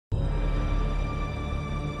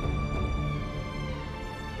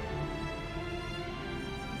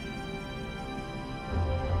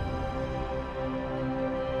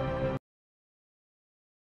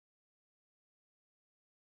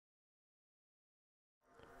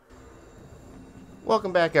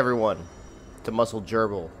Welcome back, everyone, to Muscle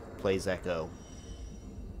Gerbil Plays Echo.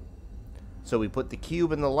 So we put the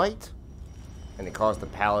cube in the light, and it caused the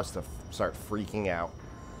palace to start freaking out.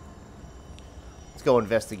 Let's go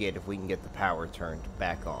investigate if we can get the power turned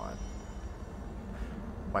back on.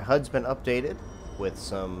 My HUD's been updated with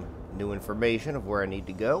some new information of where I need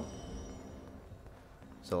to go.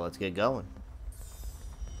 So let's get going.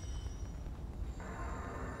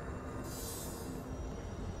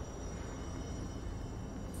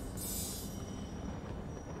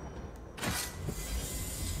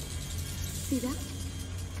 See that?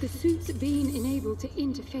 The suit's being enabled to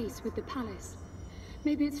interface with the palace.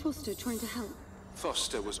 Maybe it's Foster trying to help.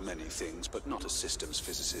 Foster was many things, but not a systems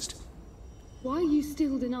physicist. Why are you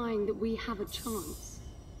still denying that we have a chance?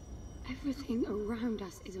 Everything around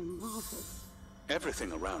us is a marvel.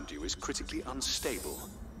 Everything around you is critically unstable.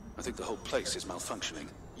 I think the whole place is malfunctioning.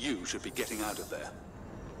 You should be getting out of there.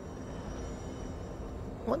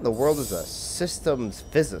 What in the world is a systems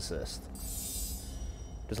physicist?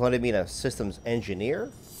 Does it mean a systems engineer?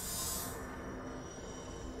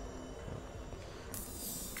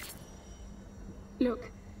 Look,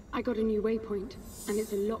 I got a new waypoint, and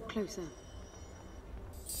it's a lot closer.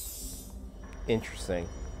 Interesting.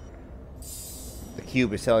 The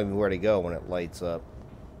cube is telling me where to go when it lights up.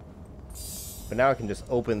 But now I can just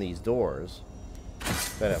open these doors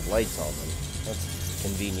that have lights on them. That's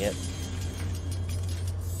convenient.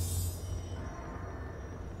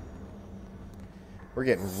 We're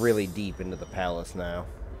getting really deep into the palace now.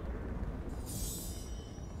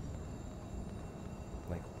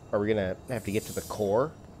 Like, are we gonna have to get to the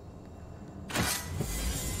core?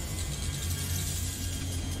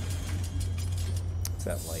 What's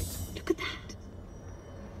that light? Look at that!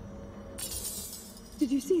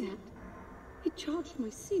 Did you see that? It charged my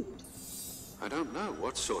suit. I don't know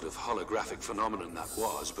what sort of holographic phenomenon that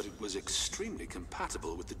was, but it was extremely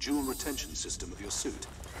compatible with the dual retention system of your suit.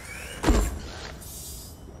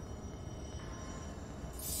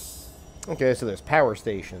 Okay, so there's power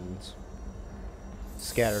stations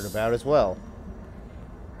scattered about as well.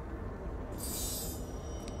 It's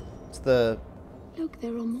the... Look,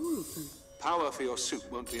 there are more of them. Power for your suit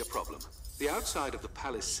won't be a problem. The outside of the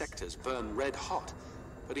palace sectors burn red hot,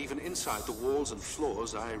 but even inside the walls and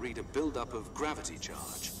floors I read a buildup of gravity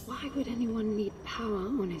charge. Why would anyone need power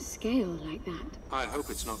on a scale like that? I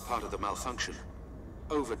hope it's not part of the malfunction.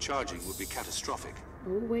 Overcharging would be catastrophic.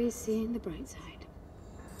 Always seeing the bright side.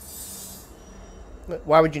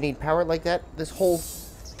 Why would you need power like that? This whole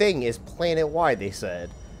thing is planet-wide, they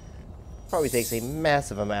said. Probably takes a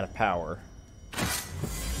massive amount of power.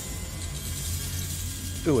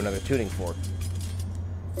 Ooh, another tuning fork.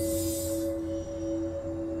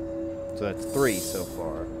 So that's 3 so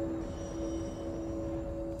far.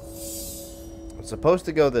 It's supposed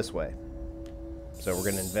to go this way. So we're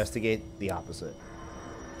going to investigate the opposite.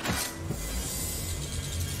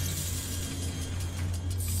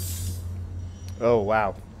 Oh,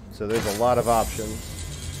 wow. So there's a lot of options.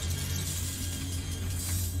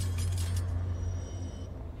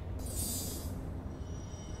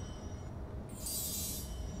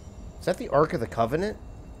 Is that the Ark of the Covenant?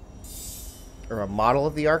 Or a model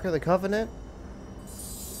of the Ark of the Covenant?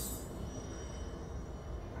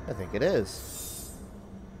 I think it is.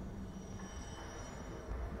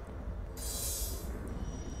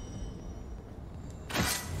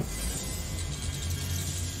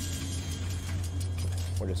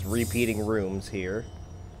 We're just repeating rooms here.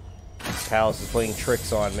 Palace is playing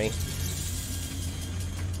tricks on me.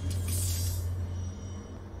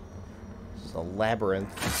 This is a labyrinth.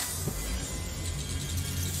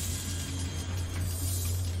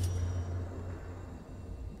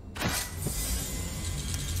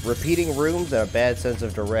 Repeating rooms and a bad sense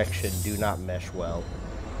of direction do not mesh well.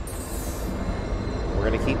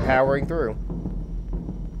 We're gonna keep powering through.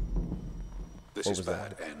 This is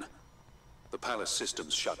bad, N. The palace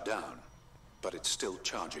system's shut down, but it's still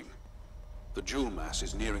charging. The jewel mass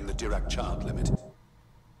is nearing the Dirac child limit.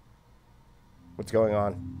 What's going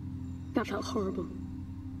on? That felt horrible.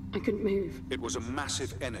 I couldn't move. It was a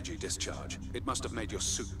massive energy discharge. It must have made your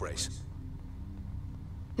suit brace.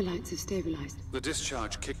 The lights have stabilized. The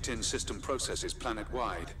discharge kicked in system processes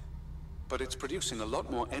planet-wide, but it's producing a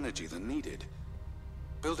lot more energy than needed.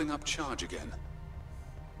 Building up charge again.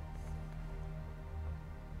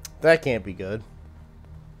 That can't be good.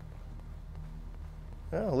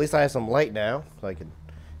 Well, at least I have some light now, so I can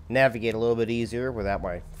navigate a little bit easier without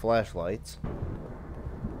my flashlights.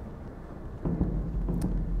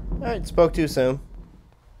 Alright, spoke too soon.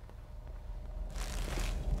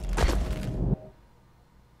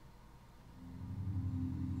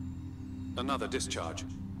 Another discharge.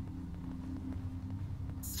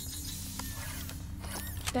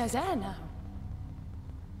 There's air now.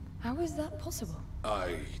 How is that possible?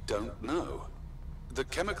 I don't know. The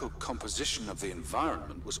chemical composition of the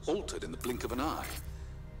environment was altered in the blink of an eye.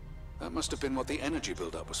 That must have been what the energy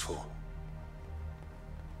buildup was for.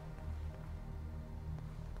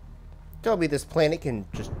 Tell me this planet can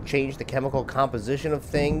just change the chemical composition of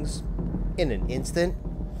things in an instant?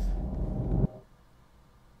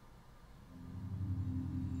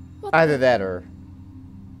 What Either that or...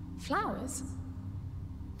 flowers?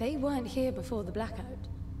 They weren't here before the blackout,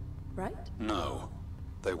 right? No,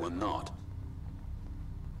 they were not.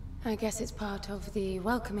 I guess it's part of the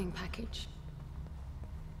welcoming package.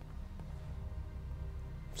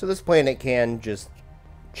 So this planet can just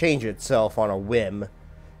change itself on a whim,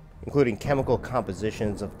 including chemical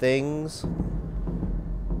compositions of things.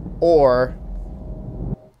 Or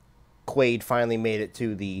Quaid finally made it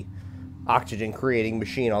to the oxygen creating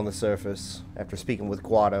machine on the surface after speaking with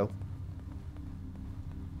Guado.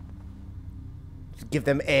 Just give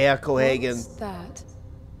them air, Cohagen. What's that?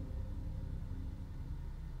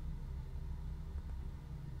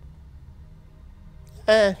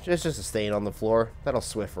 It's just a stain on the floor. That'll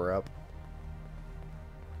swift her up.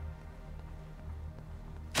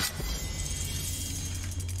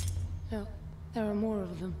 Oh, there are more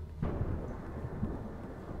of them.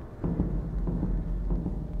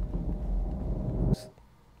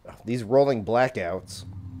 These rolling blackouts.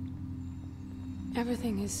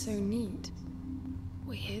 Everything is so neat.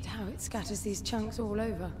 Weird how it scatters these chunks all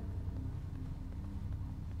over.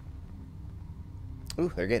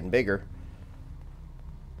 Ooh, they're getting bigger.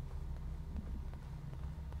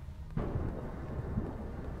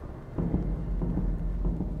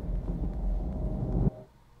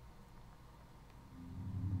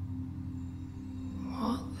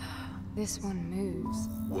 This one moves.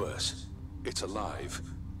 Worse, it's alive.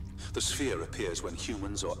 The sphere appears when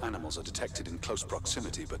humans or animals are detected in close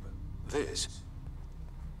proximity, but this...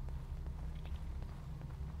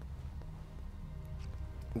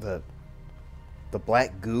 The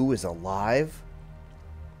black goo is alive?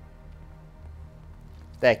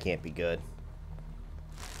 That can't be good.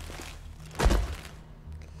 Alright,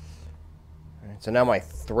 so now my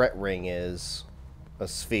threat ring is a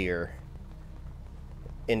sphere.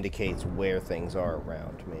 Indicates where things are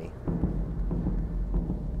around me.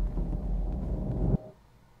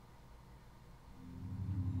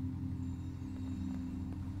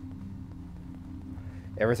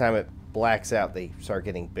 Every time it blacks out, they start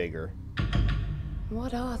getting bigger.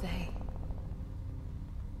 What are they?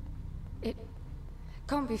 It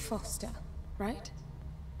can't be Foster, right?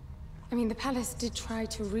 I mean, the palace did try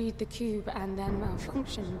to read the cube and then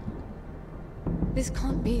malfunction. This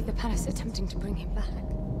can't be the palace attempting to bring him back,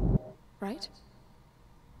 right?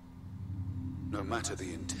 No matter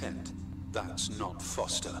the intent, that's not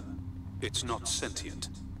Foster. It's not sentient.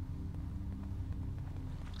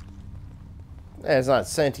 It's not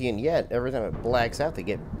sentient yet. Every time it blacks out, they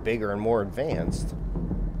get bigger and more advanced.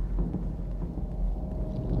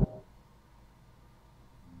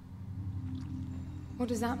 What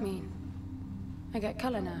does that mean? I get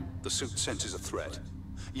color now. The suit senses a threat.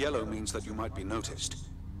 Yellow means that you might be noticed.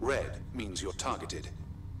 Red means you're targeted.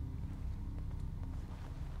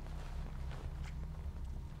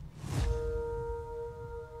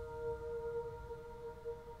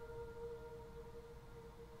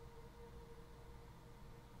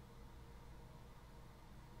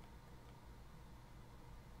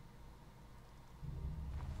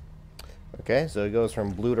 Okay, so it goes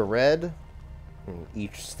from blue to red. And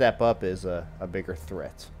each step up is a bigger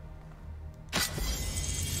threat.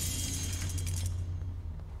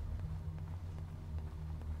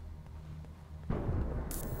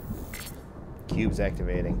 Cube's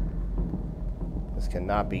activating. This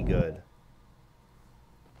cannot be good.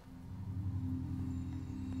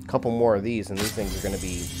 A couple more of these and these things are going to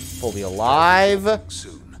be fully alive.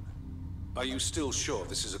 Soon. Are you still sure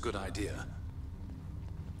this is a good idea?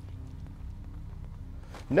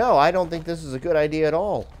 No, I don't think this is a good idea at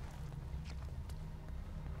all.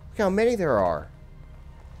 Look how many there are.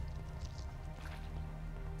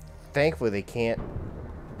 Thankfully, they can't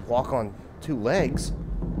walk on two legs.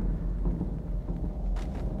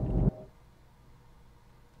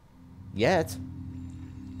 Yet.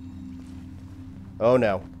 Oh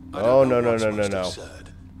no. Oh no, no, no, no, no.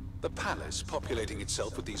 Absurd. The palace populating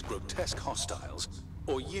itself with these grotesque hostiles,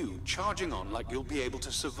 or you charging on like you'll be able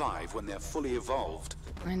to survive when they're fully evolved.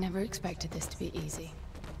 I never expected this to be easy.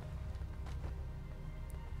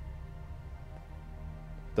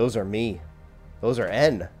 Those are me. Those are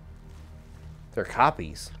N. They're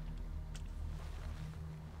copies.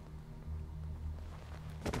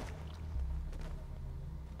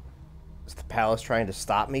 Is the palace trying to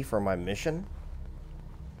stop me from my mission?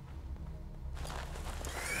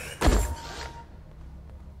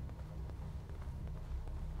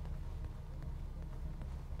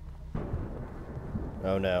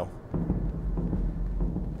 Oh no.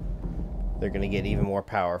 They're gonna get even more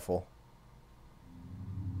powerful.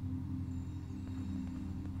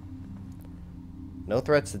 No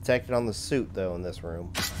threats detected on the suit, though, in this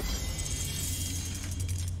room.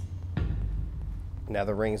 Now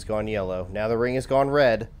the ring's gone yellow. Now the ring has gone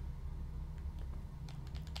red.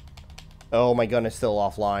 Oh, my gun is still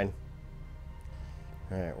offline.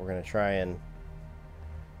 Alright, we're gonna try and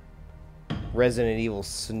Resident Evil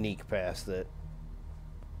sneak past it.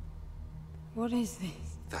 What is this?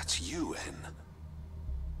 That's you, Hen.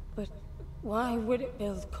 But why would it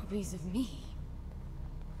build copies of me?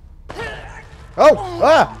 Oh!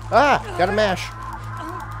 Ah! Ah! Gotta mash.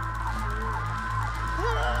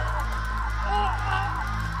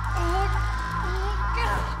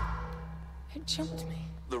 It jumped me.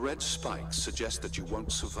 The red spikes suggest that you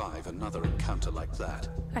won't survive another encounter like that.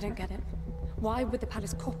 I don't get it. Why would the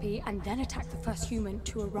palace copy and then attack the first human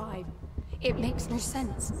to arrive? It makes no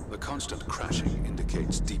sense. The constant crashing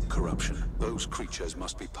indicates deep corruption. Those creatures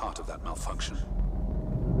must be part of that malfunction.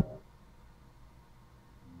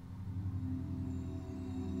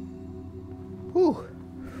 Whew.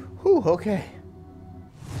 Whew, okay.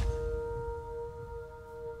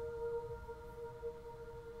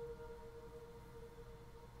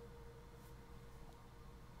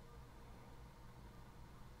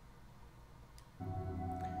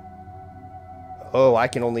 Oh, I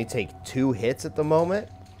can only take 2 hits at the moment?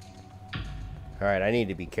 Alright, I need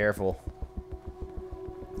to be careful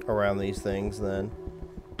around these things then.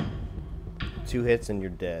 2 hits and you're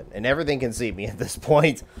dead. And everything can see me at this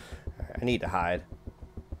point. I need to hide.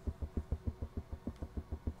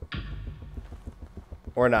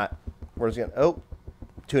 Or not. We're just gonna... Oh!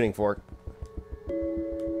 Tuning fork.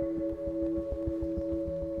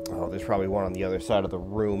 Oh, there's probably one on the other side of the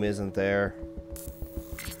room, isn't there?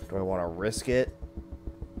 Do I want to risk it?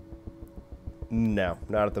 No,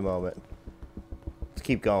 not at the moment. Let's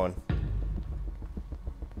keep going.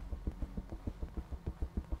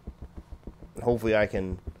 Hopefully I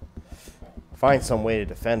can find some way to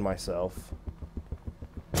defend myself.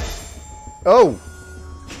 Oh!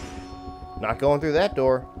 Not going through that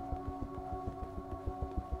door.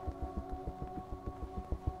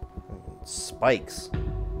 Spikes.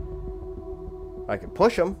 I could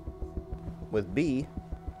push them with B.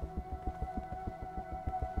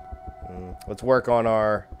 Let's work on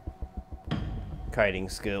our kiting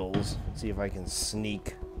skills. See if I can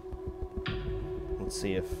sneak. Let's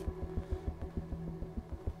see if...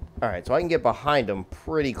 Alright, so I can get behind them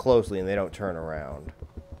pretty closely and they don't turn around.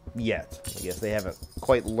 Yet. I guess they haven't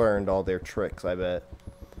quite learned all their tricks, I bet.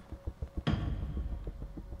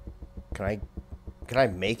 Can I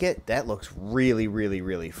make it? That looks really, really,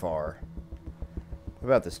 really far. What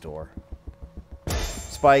about this door?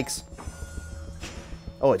 Spikes.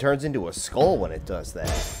 Oh, it turns into a skull when it does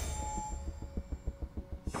that.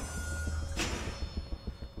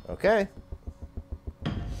 Okay.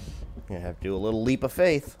 Gonna have to do a little leap of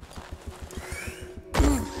faith.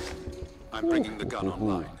 I'm bringing the gun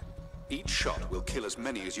online. Each shot will kill as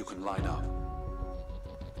many as you can line up.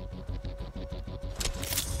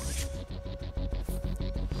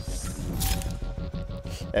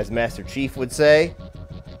 As Master Chief would say,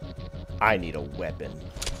 I need a weapon.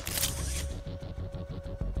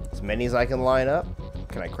 As many as I can line up.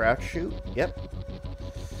 Can I crouch shoot? Yep.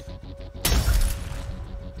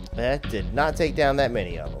 That did not take down that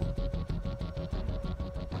many of them.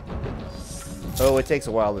 Oh, it takes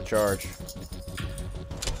a while to charge.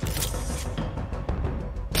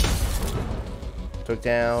 Took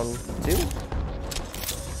down 2.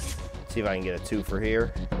 See if I can get a 2 for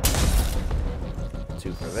here.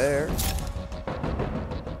 2 for there.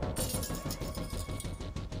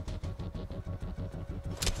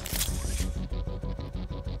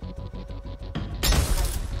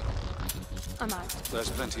 I'm out. There's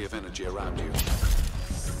plenty of energy around you.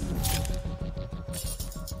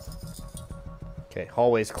 Okay,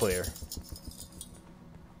 hallway's clear.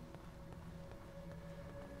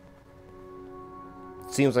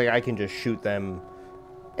 Seems like I can just shoot them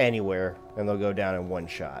anywhere and they'll go down in one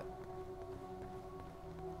shot.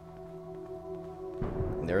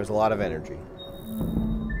 And there is a lot of energy.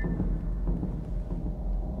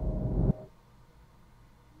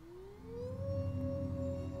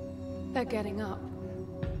 They're getting up.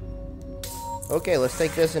 Okay, let's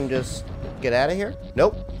take this and just get out of here.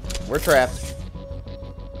 Nope, we're trapped.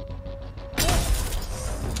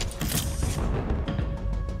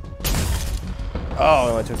 Oh, I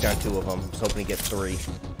only took down 2 of them. I was hoping to get 3.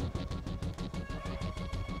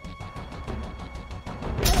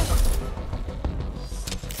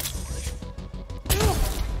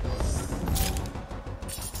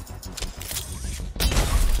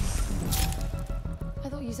 I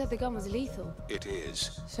thought you said the gun was lethal. It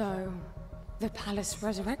is. So, the palace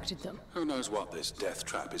resurrected them. Who knows what this death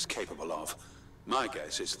trap is capable of? My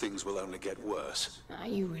guess is things will only get worse.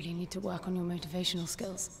 You really need to work on your motivational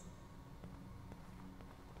skills.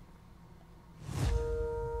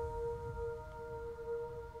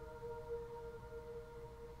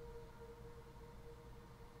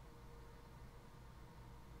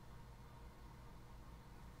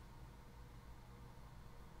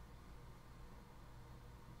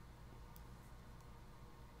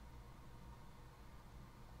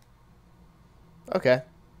 Okay.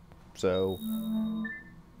 So,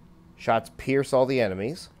 shots pierce all the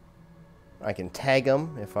enemies. I can tag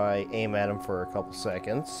them if I aim at them for a couple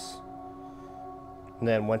seconds. And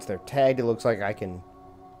then once they're tagged, it looks like I can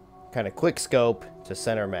kind of quick scope to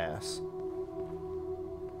center mass.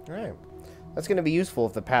 Alright. That's going to be useful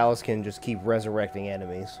if the palace can just keep resurrecting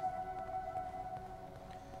enemies.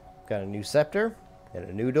 Got a new scepter and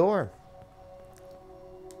a new door.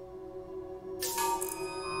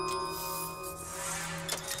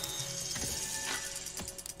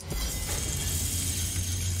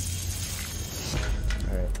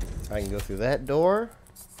 I can go through that door.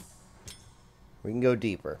 We can go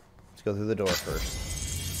deeper. Let's go through the door first.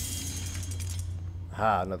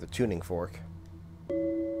 Ah, another tuning fork.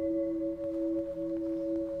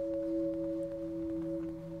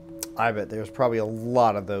 I bet there's probably a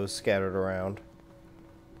lot of those scattered around.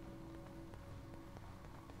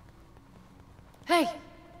 Hey!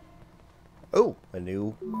 Oh, a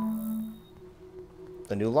new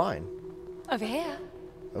line. Over here.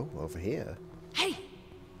 Oh, over here. Hey!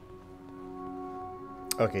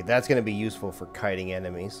 Okay, that's going to be useful for kiting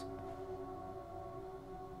enemies.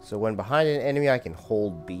 So when behind an enemy, I can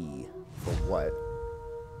hold B. For what?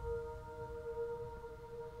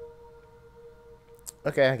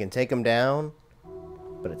 Okay, I can take them down,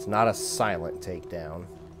 but it's not a silent takedown.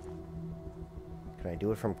 Can I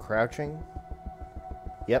do it from crouching?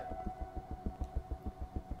 Yep.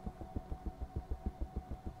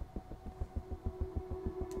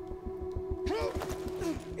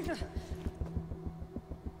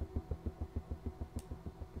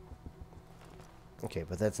 Okay,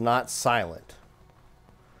 but that's not silent.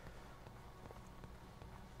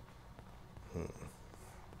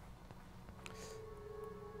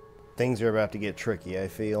 Things are about to get tricky, I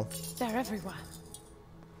feel. They're everywhere.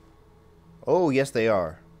 Oh, yes, they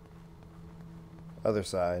are. Other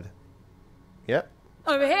side. Yep.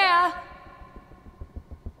 Over here!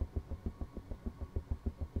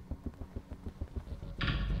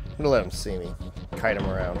 I'm gonna let them see me. Kite them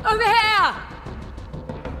around. Over here!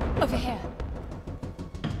 Over here.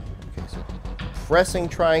 Okay, so pressing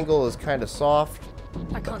triangle is kind of soft.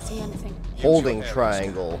 I can't see anything. Holding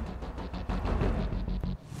triangle.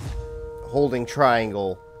 Holding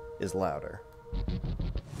triangle is louder.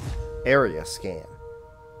 Area scan.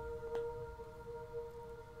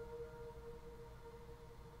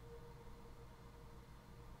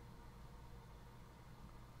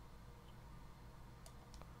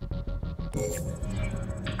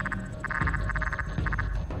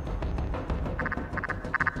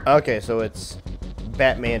 Okay, so it's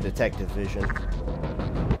Batman Detective Vision.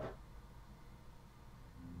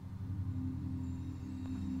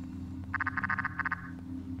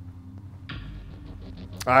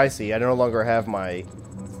 I see. I no longer have my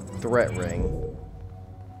threat ring.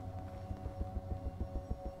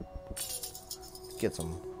 Get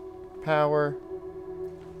some power.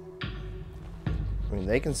 I mean,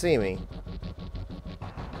 they can see me.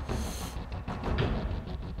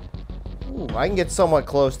 Ooh, I can get somewhat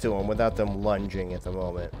close to them without them lunging at the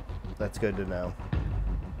moment. That's good to know.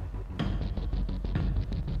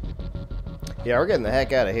 Yeah, we're getting the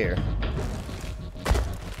heck out of here.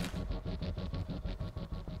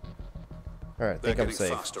 Alright, I think I'm safe. They're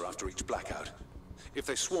getting faster after each blackout. If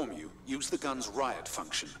they swarm you, use the gun's riot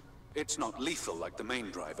function. It's not lethal like the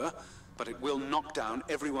main driver, but it will knock down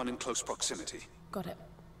everyone in close proximity. Got it.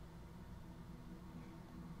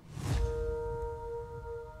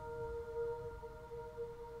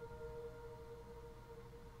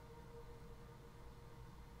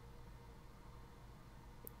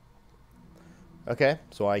 Okay,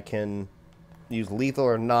 so I can use lethal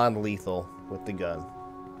or non-lethal with the gun.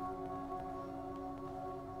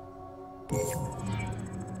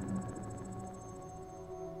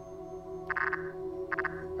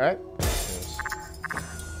 Alright.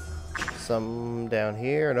 Some down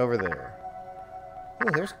here and over there.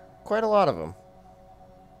 Ooh, there's quite a lot of them.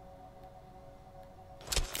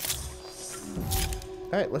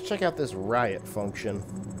 Alright, let's check out this riot function.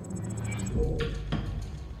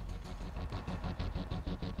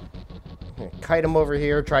 I'm gonna kite them over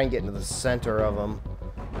here, try and get into the center of them,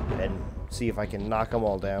 and see if I can knock them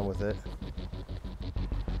all down with it.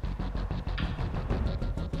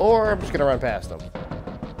 Or I'm just gonna run past them.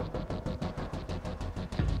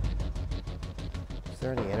 Is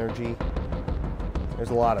there any energy? There's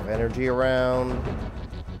a lot of energy around.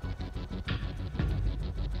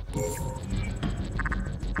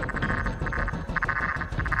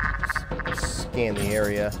 Scan the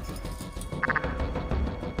area.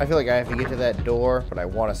 I feel like I have to get to that door, but I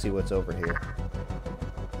want to see what's over here.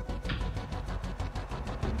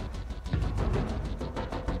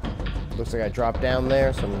 Looks like I dropped down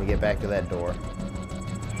there, so I'm going to get back to that door.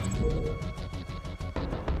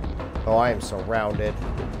 Oh, I am surrounded.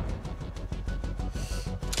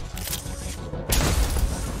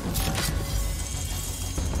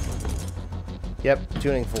 Yep,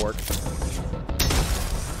 tuning fork.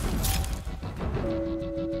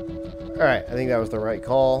 Alright, I think that was the right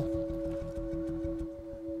call.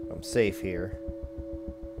 I'm safe here.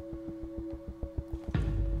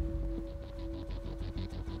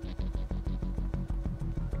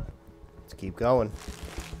 Let's keep going.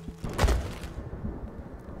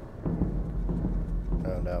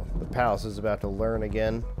 Oh no, the palace is about to learn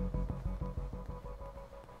again.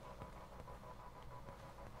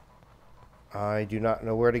 I do not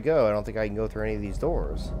know where to go. I don't think I can go through any of these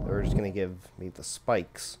doors. They're just going to give me the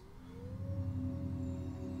spikes.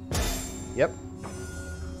 Yep.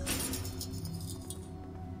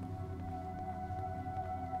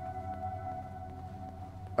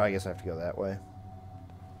 Oh, I guess I have to go that way.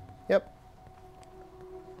 Yep.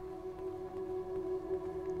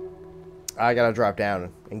 I gotta drop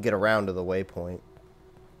down and get around to the waypoint.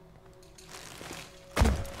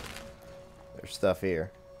 There's stuff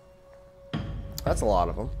here. That's a lot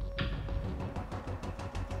of them.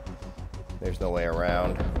 There's no way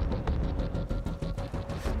around.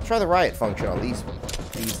 Try the riot function on these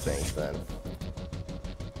things then.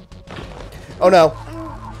 Oh no!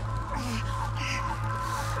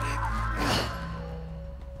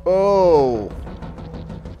 Oh!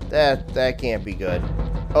 That can't be good.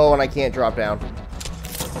 Oh, and I can't drop down.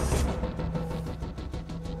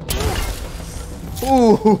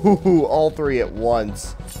 Ooh! All three at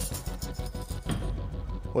once.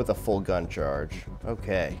 With a full gun charge.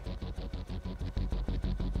 Okay.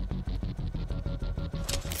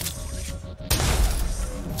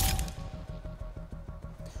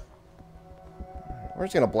 We're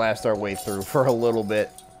just gonna blast our way through for a little bit.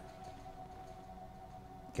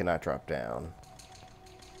 Cannot drop down.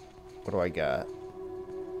 What do I got?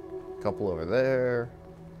 A couple over there.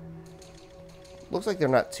 Looks like they're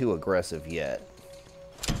not too aggressive yet.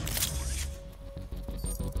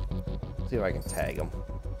 See if I can tag them.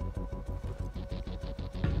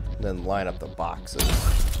 Then line up the boxes.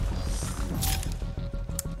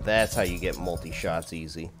 That's how you get multi-shots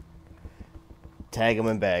easy. Tag them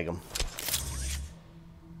and bag them.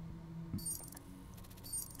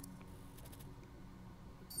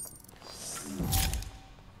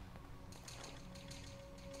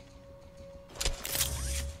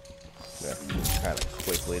 Kind of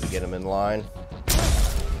quickly to get them in line.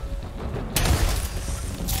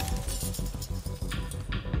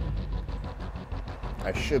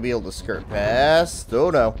 I should be able to skirt past. Oh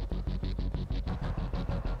no.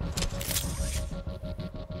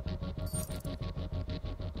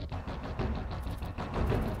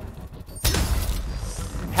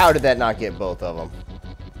 How did that not get both of them?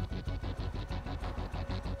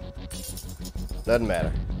 Doesn't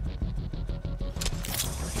matter.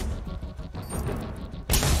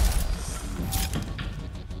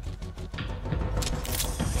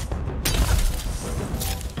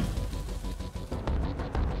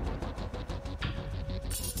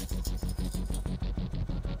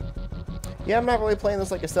 Yeah, I'm not really playing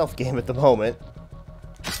this like a stealth game at the moment.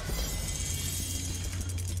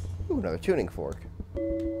 Ooh, another tuning fork.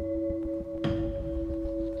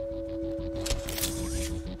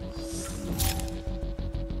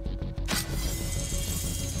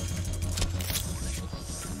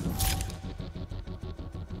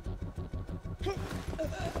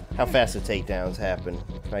 How fast do takedowns happen?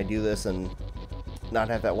 Can I do this and not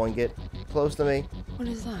have that one get close to me? What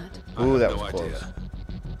is that? Ooh, that was close. Idea.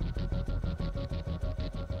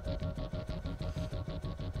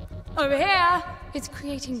 Over here! It's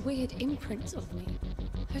creating weird imprints of me.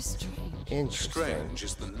 How strange. Interesting. Strange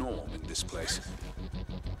is the norm in this place.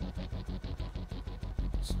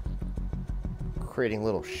 creating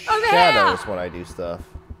little shadows when I do stuff.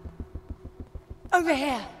 Over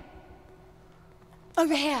here.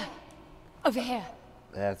 Over here. Over here.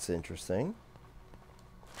 That's interesting.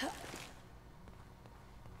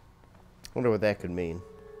 Wonder what that could mean.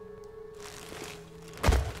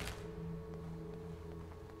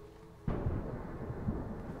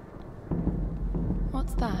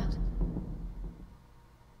 What's that?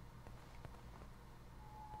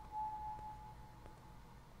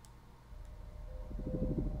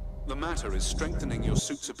 The matter is strengthening your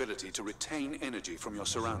suit's ability to retain energy from your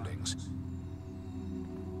surroundings.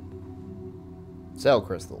 Cell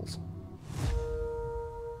crystals.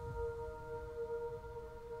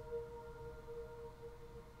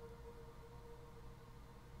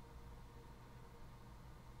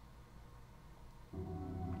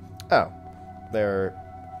 Oh, they're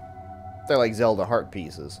like Zelda heart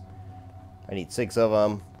pieces. I need 6 of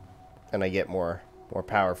them, and I get more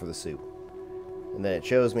power for the suit. And then it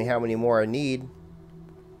shows me how many more I need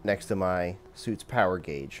next to my suit's power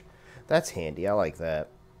gauge. That's handy. I like that.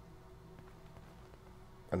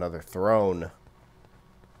 Another throne.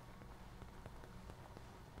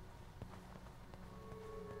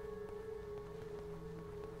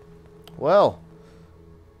 Well,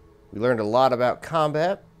 we learned a lot about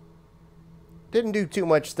combat. Didn't do too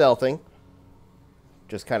much stealthing.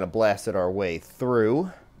 Just kind of blasted our way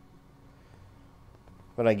through.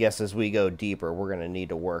 But I guess as we go deeper, we're going to need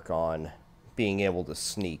to work on being able to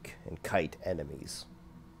sneak and kite enemies.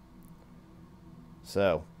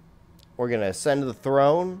 So, we're going to ascend to the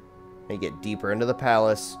throne and get deeper into the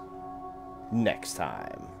palace next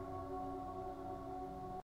time.